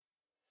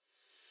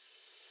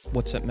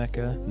What's up,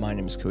 Mecca? My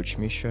name is Coach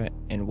Misha,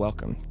 and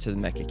welcome to the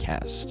Mecca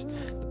Cast,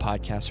 the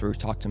podcast where we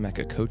talk to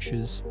Mecca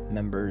coaches,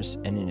 members,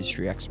 and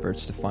industry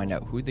experts to find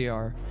out who they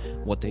are,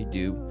 what they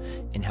do,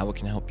 and how it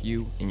can help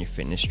you in your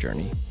fitness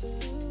journey.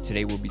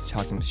 Today we'll be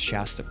talking with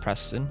Shasta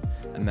Preston,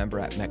 a member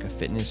at Mecca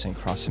Fitness in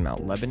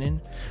CrossFit Lebanon.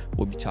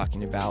 We'll be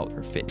talking about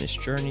her fitness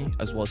journey,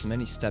 as well as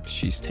many steps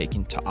she's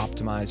taken to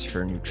optimize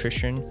her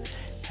nutrition,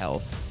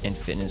 health, and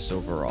fitness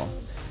overall.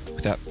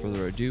 Without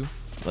further ado,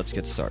 let's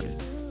get started.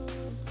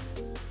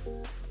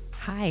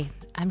 Hi,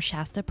 I'm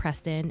Shasta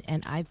Preston,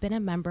 and I've been a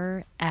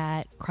member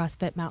at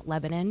CrossFit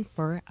Lebanon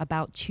for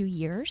about 2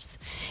 years,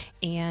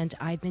 and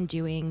I've been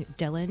doing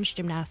Dylan's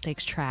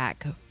gymnastics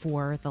track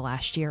for the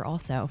last year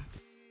also.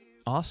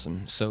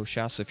 Awesome. So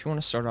Shasta, if you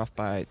want to start off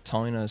by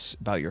telling us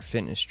about your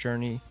fitness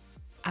journey.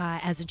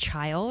 As a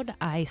child,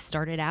 I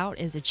started out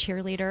as a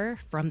cheerleader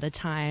from the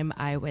time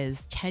I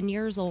was 10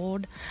 years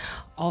old,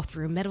 all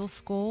through middle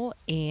school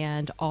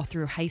and all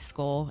through high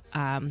school.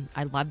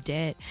 I loved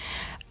it.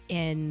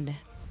 In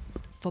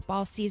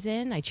football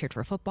season, I cheered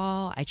for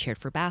football, I cheered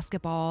for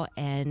basketball,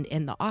 and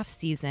in the off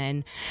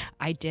season,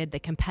 I did the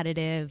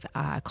competitive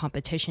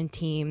competition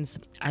teams.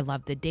 I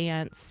loved the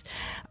dance,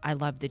 I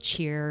loved the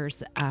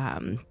cheers,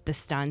 the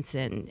stunts,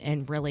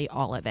 and really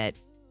all of it.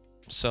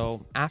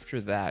 So after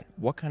that,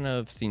 what kind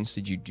of things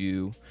did you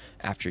do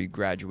after you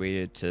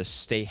graduated to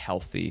stay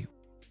healthy?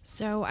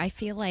 So I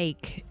feel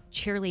like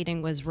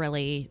cheerleading was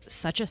really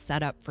such a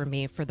setup for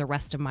me for the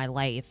rest of my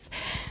life.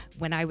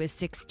 When I was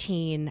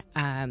 16,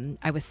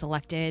 I was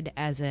selected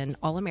as an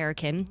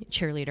All-American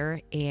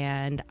cheerleader,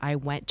 and I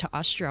went to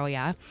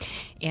Australia.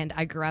 And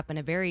I grew up in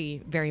a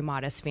very, very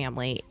modest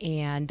family,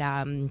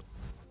 and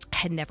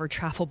had never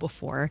traveled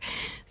before.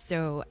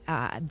 So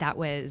that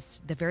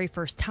was the very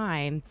first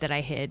time that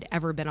I had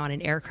ever been on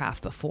an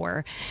aircraft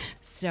before.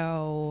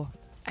 So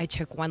I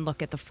took one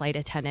look at the flight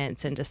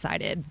attendants and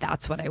decided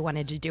that's what I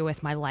wanted to do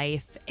with my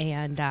life,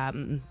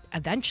 and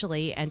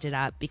eventually ended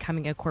up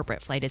becoming a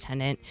corporate flight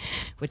attendant,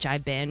 which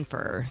I've been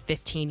for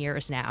 15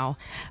 years now,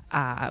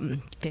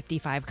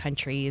 55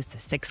 countries,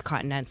 6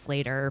 continents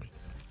later.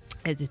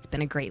 It's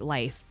been a great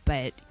life,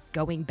 but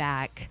going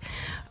back,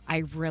 I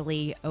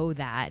really owe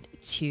that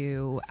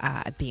to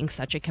being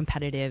such a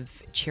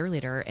competitive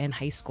cheerleader in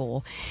high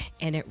school.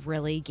 And it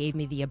really gave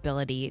me the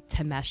ability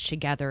to mesh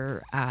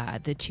together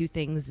the two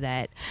things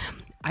that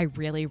I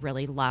really,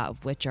 really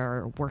love, which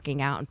are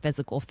working out and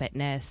physical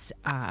fitness,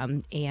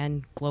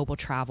 and global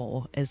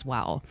travel as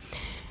well.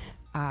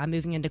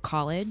 Moving into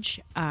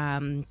college,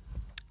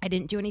 I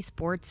didn't do any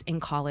sports in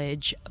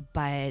college,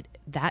 but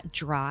that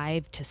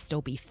drive to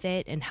still be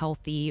fit and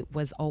healthy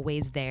was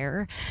always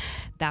there.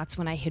 That's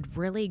when I had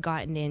really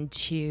gotten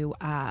into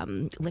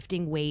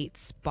lifting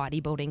weights,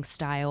 bodybuilding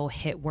style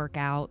HIIT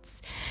workouts.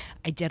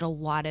 I did a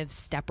lot of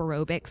step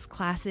aerobics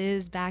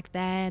classes back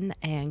then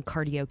and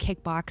cardio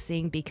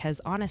kickboxing because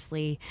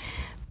honestly,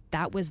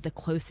 that was the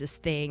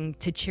closest thing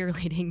to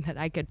cheerleading that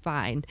I could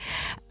find.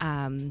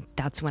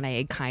 That's when I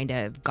had kind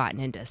of gotten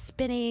into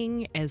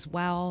spinning as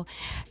well,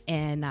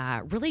 and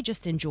really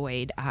just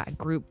enjoyed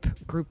group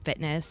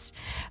fitness.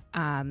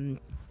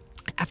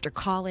 After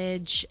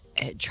college,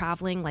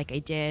 traveling like I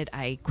did,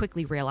 I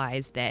quickly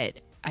realized that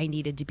I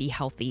needed to be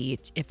healthy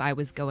if I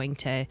was going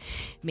to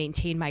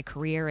maintain my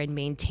career and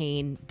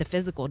maintain the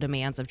physical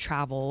demands of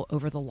travel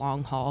over the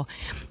long haul.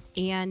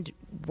 And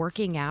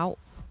working out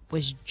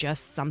was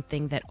just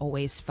something that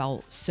always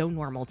felt so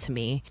normal to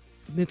me.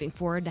 Moving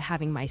forward to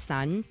having my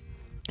son,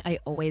 I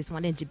always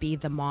wanted to be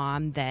the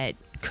mom that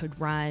could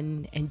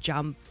run and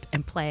jump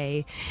and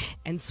play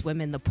and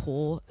swim in the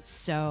pool.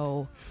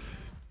 So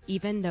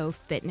even though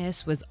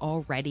fitness was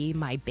already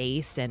my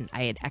base and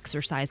I had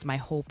exercised my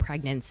whole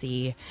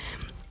pregnancy,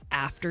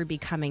 after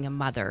becoming a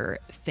mother,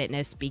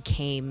 fitness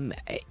became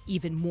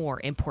even more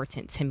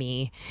important to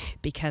me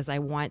because I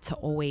want to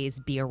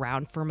always be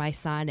around for my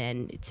son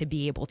and to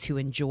be able to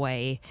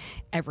enjoy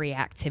every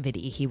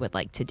activity he would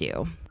like to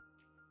do.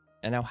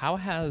 And now, how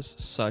has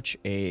such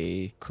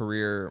a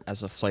career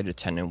as a flight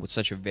attendant with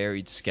such a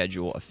varied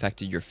schedule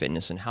affected your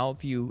fitness, and how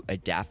have you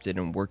adapted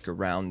and worked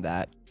around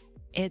that?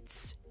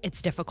 It's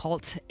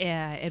difficult.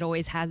 It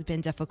always has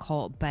been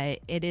difficult, but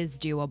it is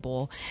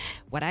doable.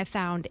 What I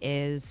found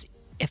is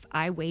if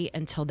I wait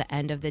until the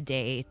end of the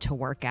day to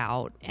work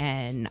out,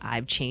 and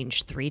I've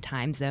changed 3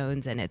 time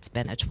zones and it's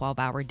been a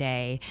 12-hour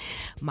day,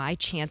 my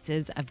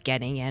chances of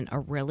getting in a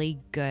really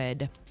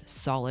good,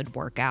 solid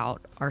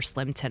workout are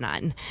slim to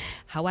none.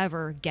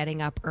 However,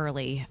 getting up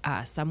early,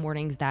 some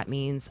mornings that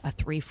means a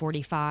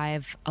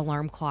 3:45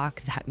 alarm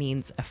clock, that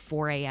means a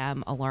 4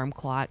 a.m. alarm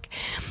clock,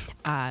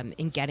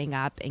 and getting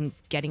up and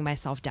getting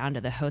myself down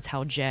to the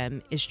hotel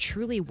gym is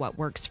truly what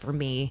works for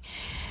me.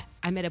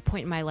 I'm at a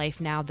point in my life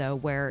now, though,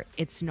 where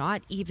it's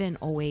not even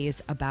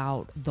always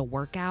about the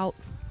workout,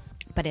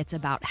 but it's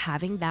about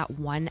having that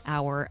 1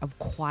 hour of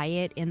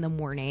quiet in the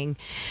morning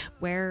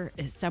where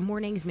some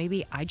mornings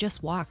maybe I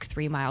just walk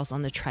 3 miles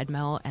on the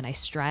treadmill and I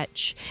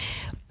stretch.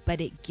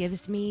 but it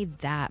gives me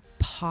that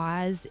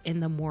pause in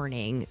the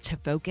morning to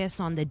focus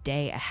on the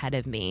day ahead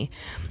of me.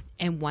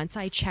 And once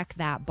I check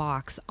that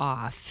box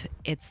off,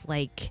 it's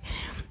like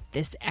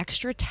this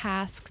extra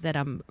task that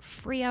I'm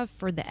free of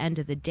for the end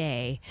of the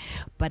day,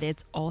 but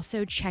it's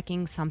also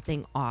checking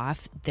something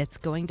off that's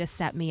going to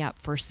set me up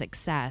for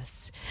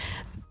success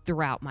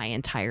throughout my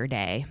entire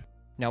day.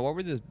 Now, what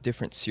were the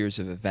different series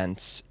of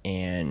events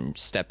and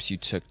steps you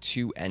took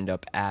to end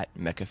up at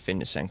Mecca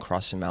Fitness and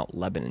CrossFit Mount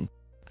Lebanon?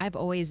 I've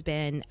always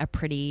been a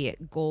pretty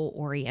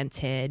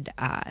goal-oriented,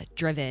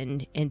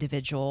 driven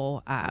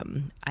individual.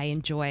 I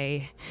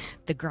enjoy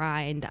the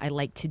grind. I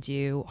like to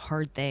do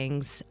hard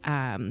things.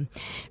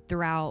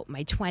 Throughout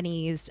my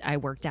 20s, I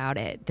worked out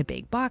at the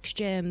big box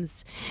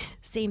gyms.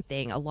 Same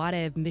thing, a lot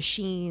of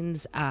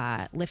machines,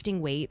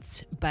 lifting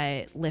weights,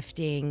 but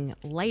lifting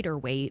lighter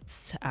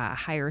weights,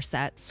 higher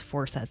sets,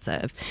 4 sets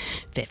of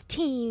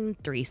 15,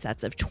 3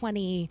 sets of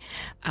 20,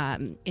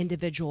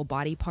 individual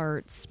body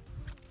parts.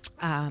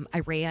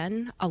 I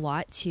ran a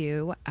lot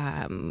too.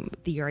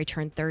 The year I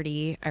turned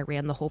 30, I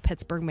ran the whole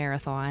Pittsburgh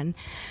Marathon.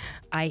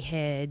 I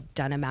had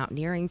done a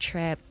mountaineering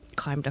trip,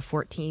 climbed a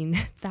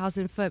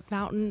 14,000 foot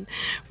mountain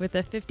with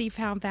a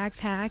 50-pound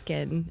backpack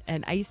and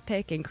an ice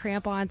pick and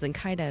crampons, and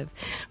kind of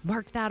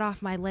marked that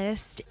off my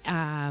list.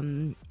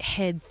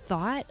 Had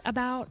thought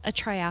about a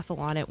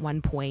triathlon at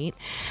one point.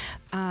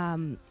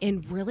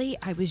 And really,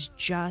 I was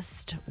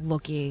just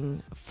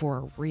looking for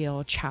a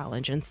real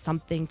challenge and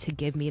something to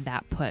give me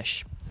that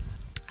push.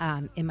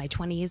 In my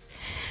 20s,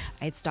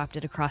 I had stopped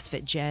at a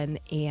CrossFit gym,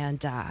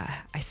 and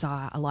I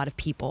saw a lot of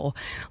people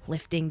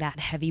lifting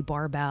that heavy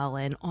barbell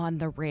and on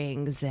the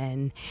rings,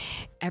 and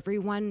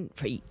everyone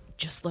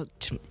just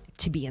looked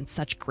to be in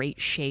such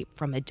great shape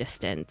from a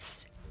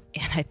distance.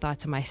 And I thought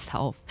to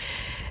myself,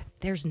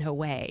 there's no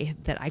way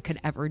that I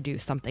could ever do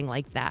something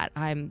like that.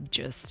 I'm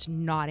just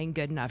not in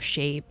good enough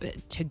shape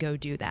to go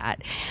do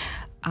that.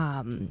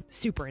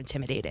 Super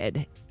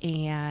intimidated.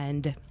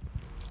 And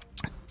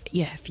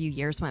yeah, a few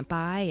years went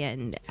by,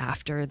 and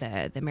after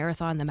the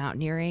marathon, the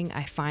mountaineering,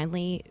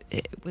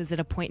 it was at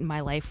a point in my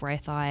life where I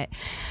thought,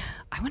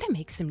 I want to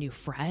make some new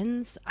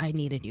friends. I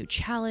need a new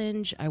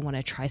challenge. I want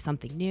to try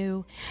something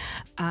new.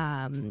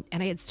 And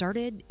I had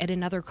started at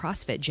another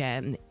CrossFit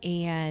gym,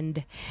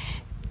 and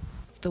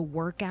the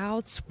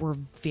workouts were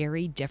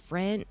very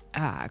different.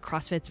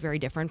 CrossFit's very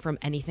different from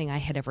anything I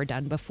had ever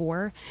done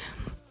before,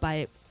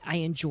 but I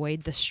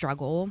enjoyed the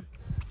struggle.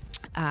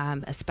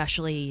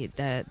 Especially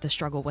the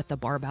struggle with the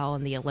barbell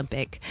and the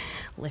Olympic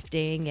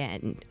lifting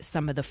and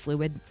some of the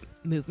fluid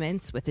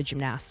movements with the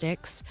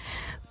gymnastics.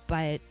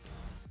 But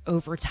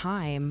over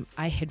time,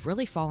 I had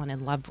really fallen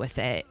in love with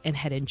it and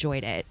had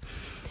enjoyed it.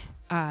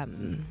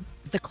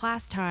 The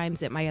class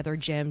times at my other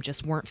gym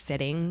just weren't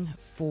fitting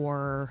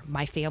for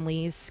my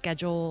family's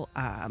schedule,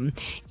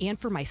 and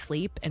for my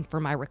sleep and for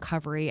my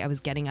recovery. I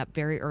was getting up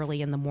very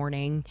early in the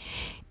morning,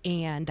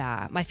 and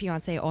my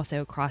fiance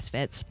also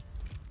CrossFits.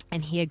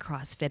 And he had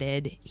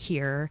CrossFitted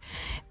here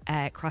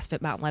at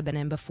CrossFit Mount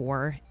Lebanon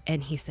before.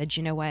 And he said,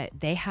 you know what?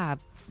 They have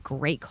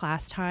great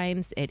class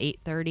times at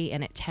 8:30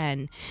 and at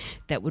 10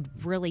 that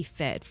would really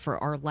fit for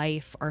our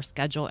life, our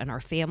schedule, and our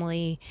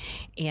family.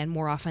 And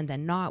more often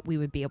than not, we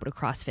would be able to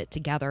CrossFit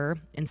together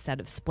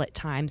instead of split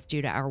times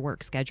due to our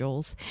work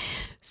schedules.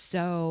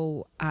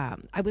 So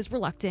I was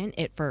reluctant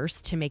at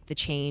first to make the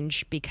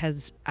change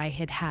because I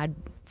had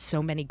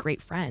so many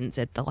great friends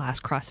at the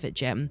last CrossFit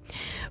gym.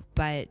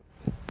 But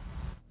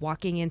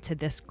walking into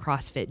this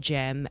CrossFit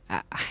gym,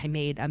 I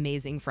made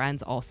amazing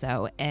friends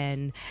also,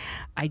 and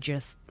I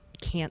just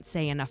can't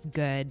say enough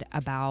good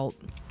about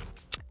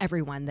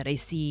everyone that I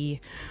see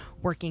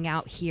working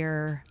out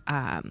here,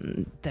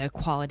 the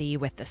quality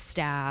with the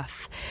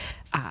staff,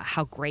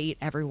 how great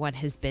everyone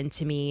has been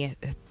to me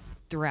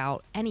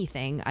throughout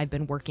anything I've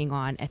been working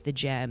on at the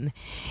gym,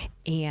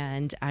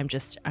 and I'm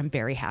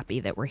very happy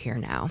that we're here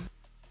now.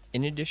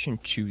 In addition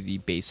to the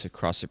basic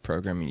CrossFit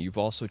programming, you've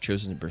also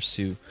chosen to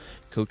pursue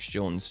Coach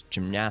Jones'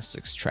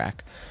 gymnastics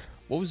track.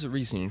 What was the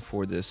reasoning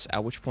for this?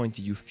 At which point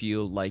did you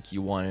feel like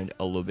you wanted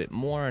a little bit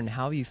more, and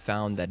how have you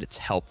found that it's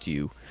helped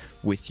you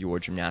with your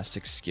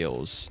gymnastics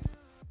skills?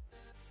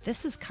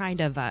 This is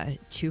kind of a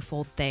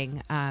twofold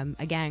thing.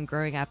 Again,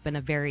 growing up in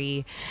a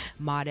very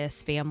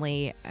modest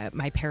family,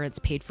 my parents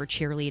paid for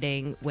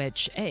cheerleading,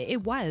 which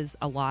it was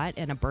a lot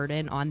and a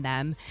burden on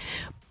them,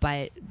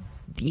 but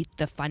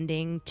the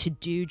funding to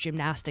do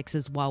gymnastics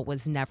as well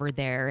was never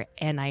there.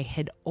 And I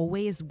had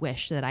always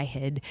wished that I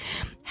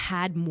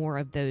had more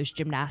of those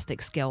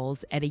gymnastic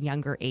skills at a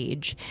younger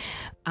age.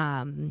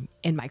 In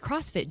my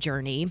CrossFit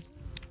journey,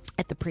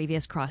 at the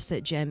previous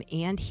CrossFit gym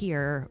and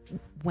here,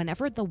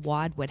 whenever the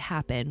WOD would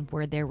happen,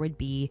 where there would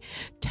be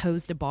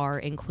toes to bar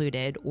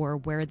included, or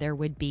where there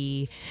would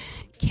be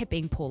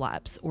kipping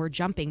pull-ups or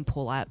jumping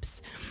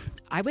pull-ups,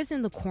 I was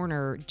in the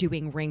corner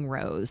doing ring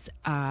rows.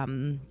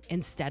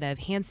 Instead of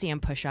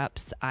handstand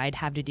push-ups, I'd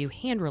have to do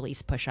hand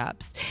release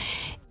push-ups.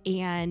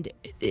 And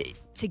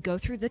to go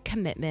through the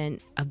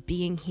commitment of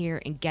being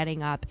here and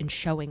getting up and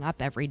showing up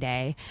every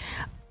day,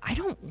 I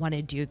don't want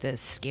to do the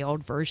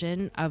scaled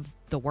version of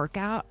the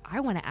workout. I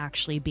want to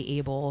actually be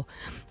able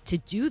to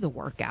do the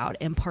workout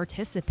and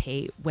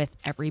participate with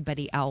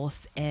everybody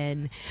else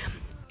and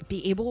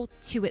be able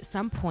to at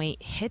some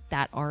point hit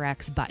that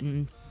RX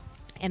button.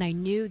 And I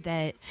knew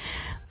that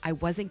I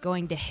wasn't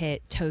going to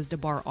hit toes to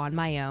bar on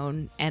my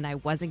own, and I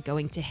wasn't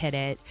going to hit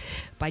it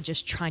by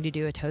just trying to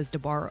do a toes to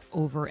bar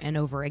over and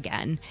over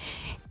again.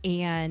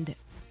 And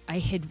I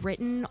had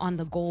written on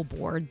the goal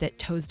board that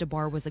toes to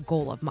bar was a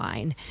goal of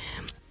mine.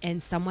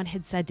 And someone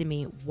had said to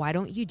me, why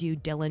don't you do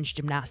Dylan's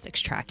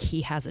gymnastics track?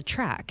 He has a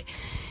track.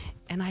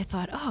 And I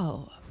thought,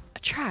 oh, a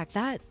track,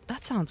 that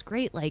sounds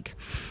great. Like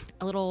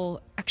a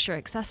little extra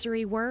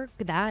accessory work,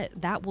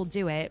 that will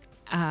do it.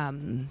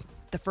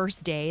 The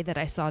first day that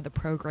I saw the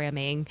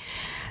programming,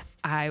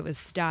 I was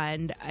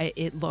stunned.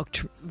 It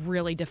looked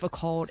really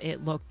difficult.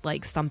 It looked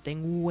like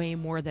something way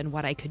more than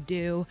what I could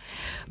do.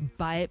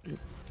 But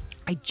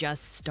I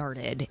just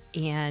started,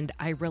 and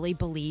I really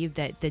believe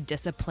that the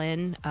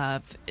discipline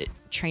of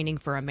training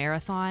for a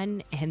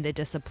marathon and the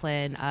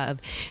discipline of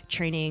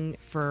training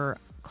for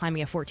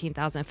climbing a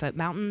 14,000 foot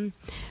mountain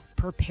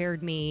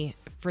prepared me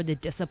for the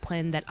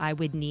discipline that I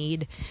would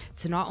need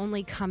to not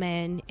only come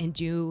in and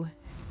do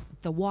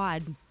the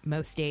WOD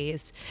most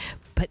days,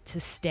 but to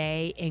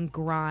stay and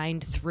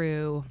grind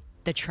through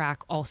the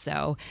track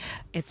also.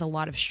 It's a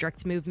lot of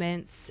strict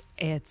movements.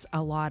 It's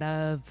a lot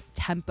of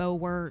tempo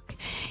work.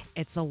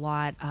 It's a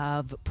lot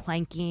of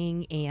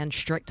planking and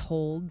strict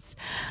holds.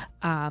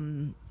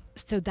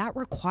 So that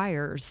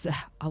requires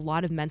a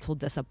lot of mental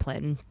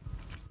discipline.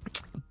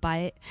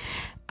 But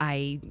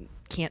I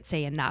can't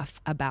say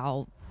enough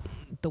about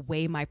the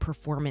way my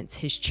performance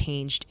has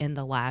changed in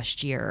the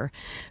last year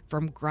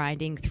from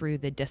grinding through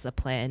the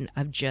discipline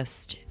of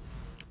just,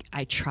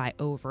 I try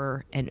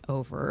over and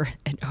over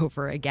and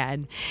over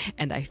again,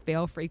 and I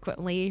fail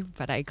frequently,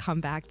 but I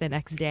come back the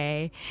next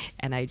day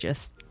and I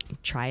just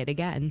try it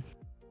again.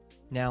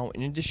 Now,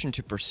 in addition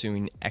to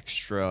pursuing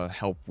extra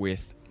help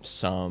with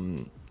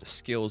some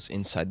skills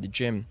inside the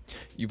gym,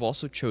 you've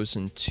also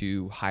chosen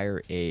to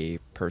hire a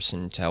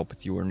person to help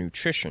with your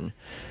nutrition.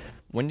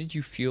 When did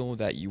you feel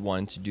that you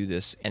wanted to do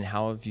this, and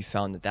how have you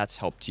found that that's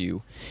helped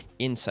you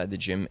inside the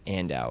gym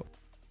and out?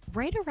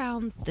 Right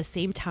around the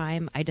same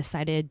time, I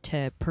decided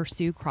to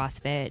pursue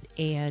CrossFit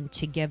and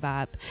to give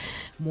up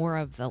more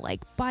of the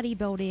like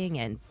bodybuilding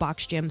and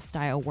box gym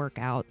style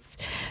workouts.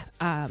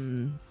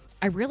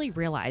 I really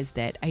realized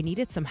that I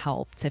needed some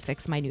help to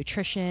fix my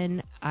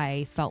nutrition.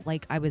 I felt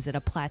like I was at a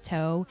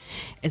plateau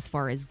as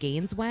far as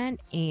gains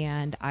went,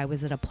 and I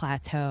was at a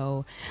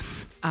plateau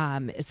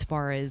as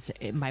far as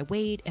my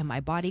weight and my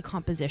body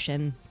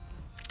composition.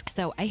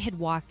 So I had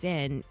walked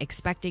in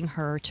expecting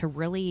her to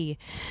really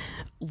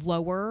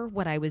lower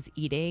what I was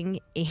eating.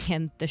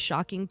 And the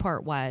shocking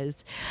part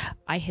was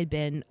I had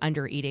been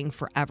under eating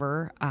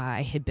forever.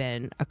 I had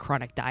been a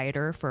chronic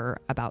dieter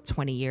for about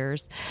 20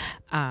 years.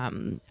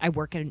 I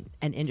work in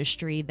an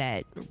industry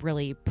that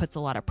really puts a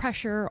lot of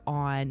pressure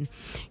on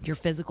your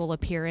physical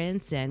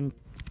appearance, and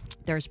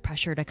there's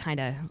pressure to kind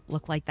of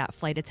look like that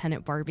flight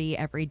attendant Barbie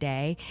every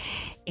day.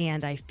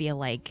 And I feel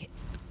like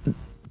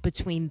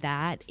between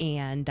that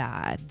and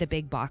the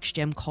big box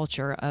gym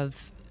culture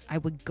of I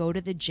would go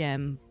to the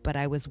gym, but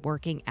I was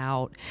working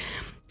out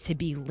to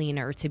be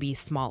leaner, to be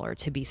smaller.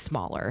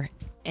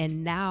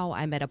 And now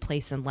I'm at a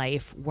place in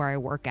life where I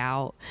work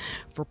out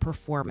for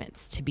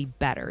performance, to be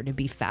better, to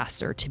be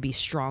faster, to be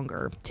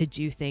stronger, to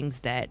do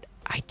things that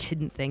I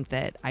didn't think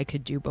that I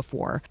could do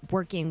before.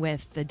 Working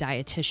with the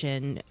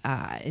dietitian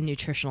and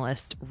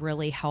nutritionalist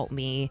really helped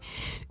me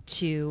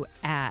to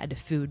add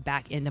food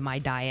back into my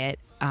diet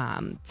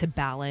to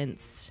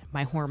balance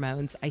my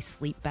hormones. I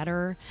sleep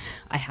better.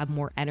 I have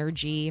more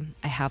energy.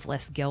 I have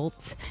less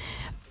guilt.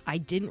 I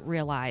didn't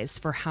realize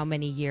for how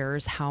many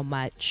years how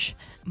much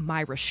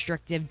my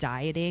restrictive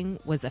dieting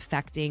was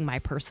affecting my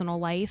personal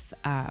life.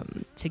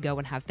 To go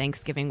and have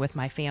Thanksgiving with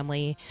my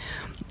family,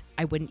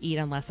 I wouldn't eat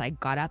unless I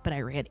got up and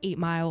I ran 8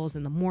 miles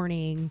in the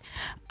morning.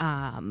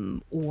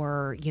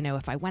 Or, you know,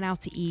 if I went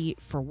out to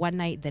eat for one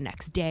night, the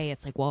next day,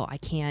 it's like, well, I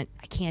can't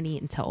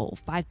eat until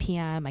 5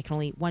 p.m. I can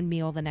only eat one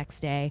meal the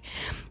next day.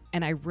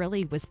 And I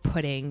really was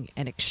putting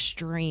an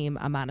extreme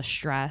amount of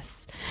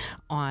stress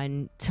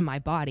on to my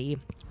body.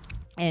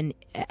 And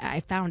I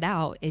found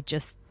out it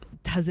just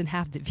doesn't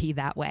have to be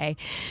that way.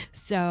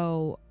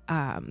 So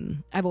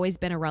I've always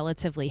been a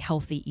relatively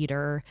healthy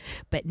eater,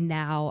 but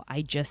now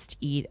I just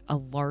eat a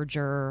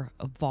larger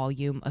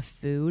volume of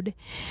food.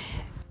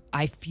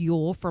 I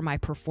fuel for my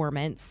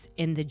performance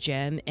in the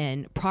gym,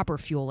 and proper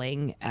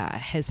fueling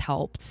has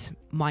helped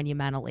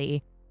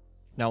monumentally.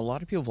 Now, a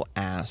lot of people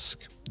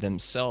ask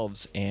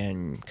themselves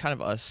and kind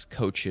of us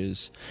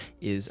coaches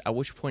is, at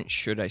which point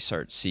should I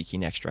start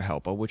seeking extra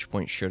help? At which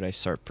point should I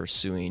start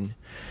pursuing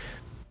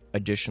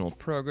additional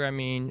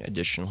programming,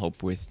 additional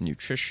help with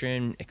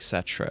nutrition,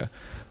 etc.?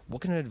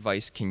 What kind of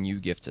advice can you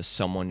give to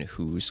someone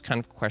who's kind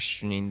of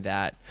questioning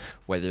that,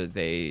 whether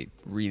they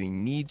really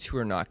need to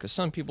or not? Because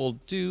some people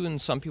do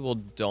and some people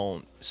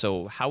don't.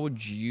 So how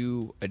would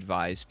you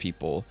advise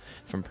people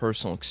from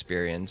personal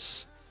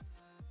experience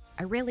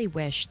I really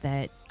wish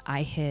that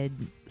I had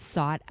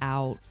sought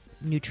out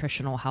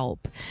nutritional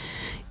help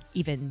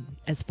even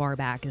as far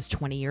back as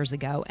 20 years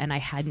ago, and I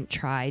hadn't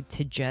tried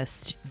to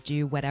just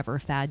do whatever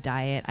fad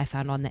diet I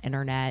found on the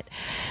internet.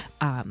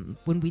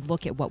 When we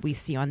look at what we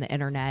see on the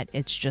internet,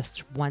 it's just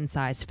one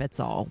size fits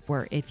all,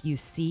 where if you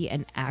see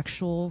an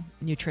actual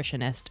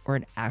nutritionist or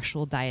an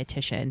actual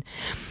dietitian,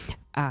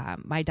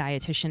 my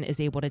dietitian is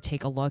able to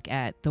take a look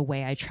at the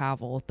way I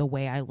travel, the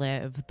way I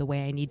live, the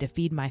way I need to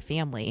feed my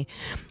family,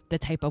 the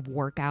type of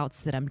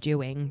workouts that I'm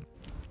doing,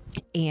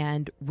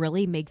 and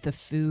really make the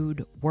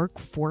food work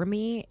for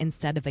me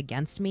instead of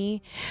against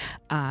me.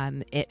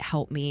 It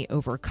helped me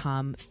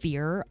overcome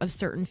fear of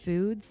certain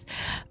foods,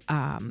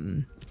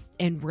 and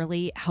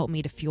really helped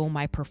me to fuel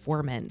my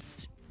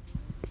performance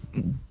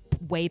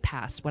way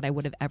past what I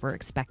would have ever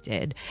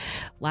expected.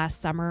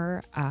 Last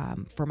summer,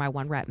 for my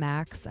 1 rep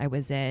max, I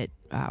was at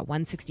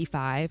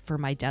 165 for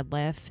my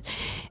deadlift.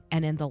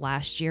 And in the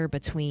last year,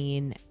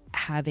 between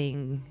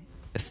having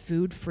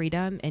food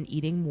freedom and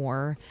eating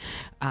more,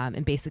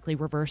 and basically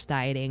reverse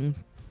dieting,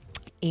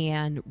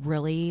 and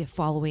really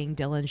following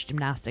Dylan's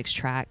gymnastics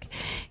track,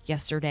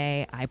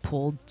 yesterday I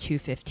pulled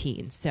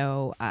 215.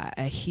 So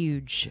a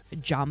huge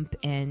jump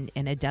in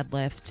a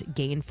deadlift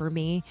gain for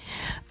me,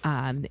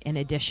 in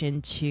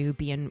addition to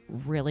being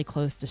really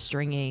close to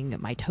stringing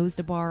my toes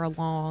to bar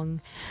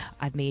along.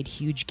 I've made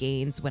huge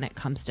gains when it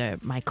comes to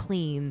my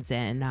cleans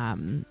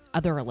and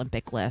other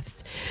Olympic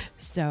lifts.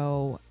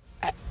 So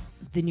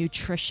the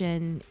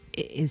nutrition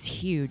is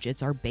huge.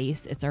 It's our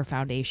base, it's our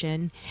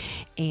foundation.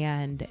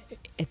 And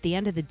at the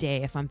end of the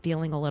day, if I'm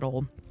feeling a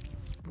little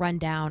run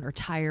down or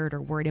tired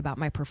or worried about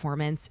my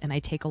performance and I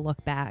take a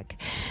look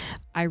back,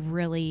 I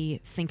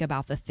really think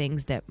about the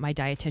things that my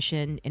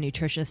dietitian and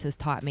nutritionist has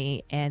taught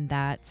me. And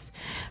that's,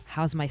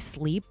 how's my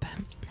sleep?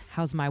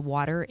 How's my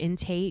water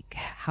intake?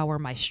 How are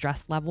my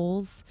stress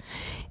levels?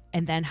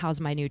 And then how's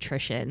my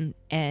nutrition?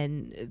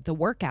 And the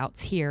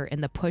workouts here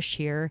and the push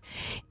here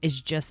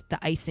is just the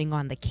icing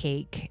on the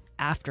cake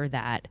after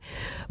that.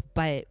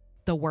 But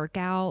the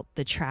workout,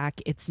 the track,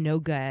 it's no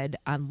good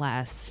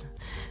unless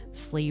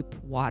sleep,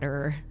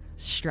 water,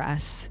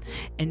 stress,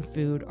 and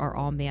food are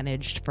all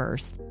managed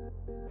first.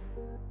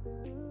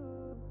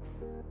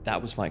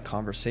 That was my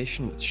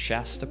conversation with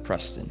Shasta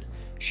Preston.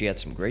 She had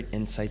some great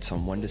insights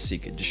on when to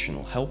seek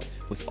additional help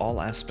with all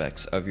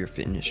aspects of your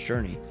fitness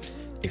journey.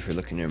 If you're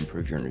looking to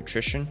improve your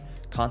nutrition,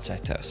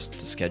 contact us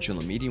to schedule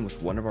a meeting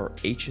with one of our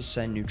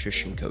HSN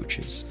nutrition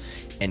coaches.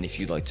 And if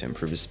you'd like to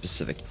improve a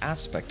specific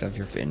aspect of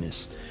your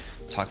fitness,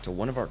 talk to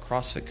one of our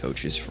CrossFit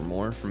coaches for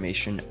more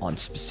information on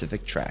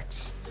specific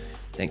tracks.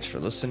 Thanks for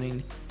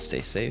listening,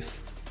 stay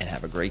safe, and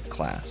have a great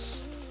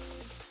class.